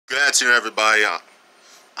Good afternoon, everybody.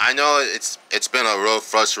 I know it's been a real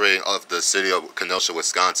frustrating of the city of Kenosha,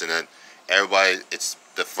 Wisconsin, and everybody. It's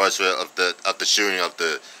the frustrating of the shooting of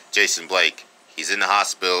the Jason Blake. He's in the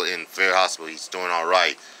hospital in Fair Hospital. He's doing all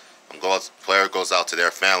right. Prayer goes out to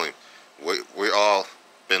their family. We all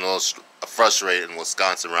been a little frustrated in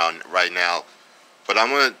Wisconsin right now, but I'm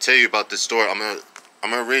gonna tell you about this story. I'm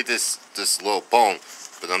gonna read this little poem,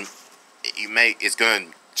 but it's gonna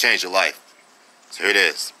change your life. So here it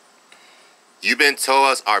is. You've been told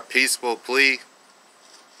us our peaceful plea.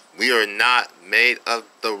 We are not made of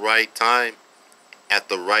the right time, at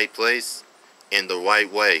the right place, in the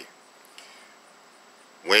right way.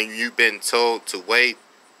 When you've been told to wait,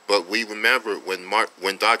 but we remember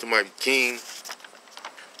when Dr. Martin King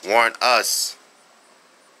warned us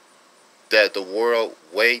that the world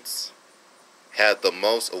waits, had the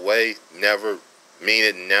most away, never, mean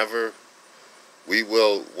it never. We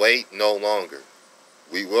will wait no longer.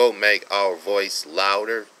 We will make our voice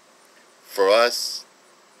louder for us,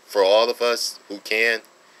 for all of us who can,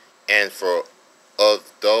 and for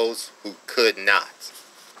of those who could not.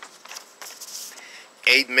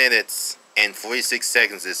 8 minutes and 46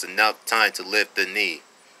 seconds is enough time to lift the knee,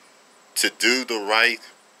 to do the right,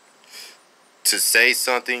 to say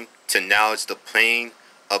something, to acknowledge the pain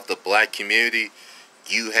of the black community.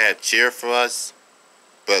 You have cheered for us,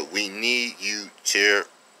 but we need you cheer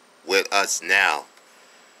with us now.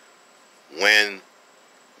 When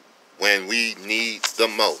we need the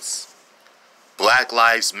most. Black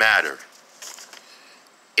Lives Matter.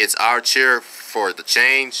 It's our cheer for the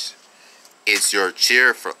change. It's your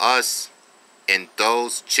cheer for us and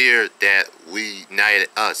those cheer that we united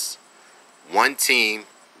us. One team,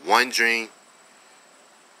 one dream,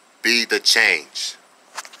 be the change.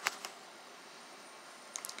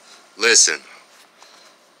 Listen,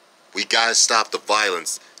 we gotta stop the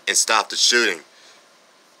violence and stop the shooting.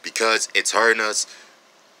 Because it's hurting us.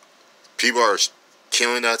 People are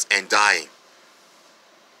killing us and dying.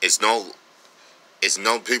 It's no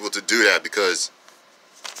people to do that because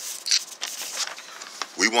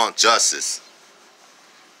we want justice.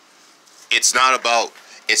 It's not about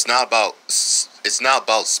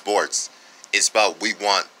sports. It's about we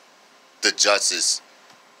want the justice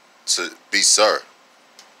to be served.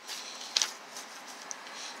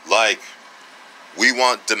 Like we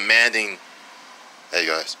want demanding. Hey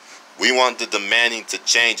guys, we want the demanding to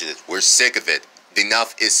change it. We're sick of it.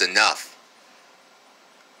 Enough is enough.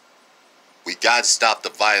 We gotta stop the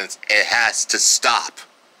violence. It has to stop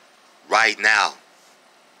right now.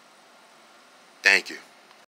 Thank you.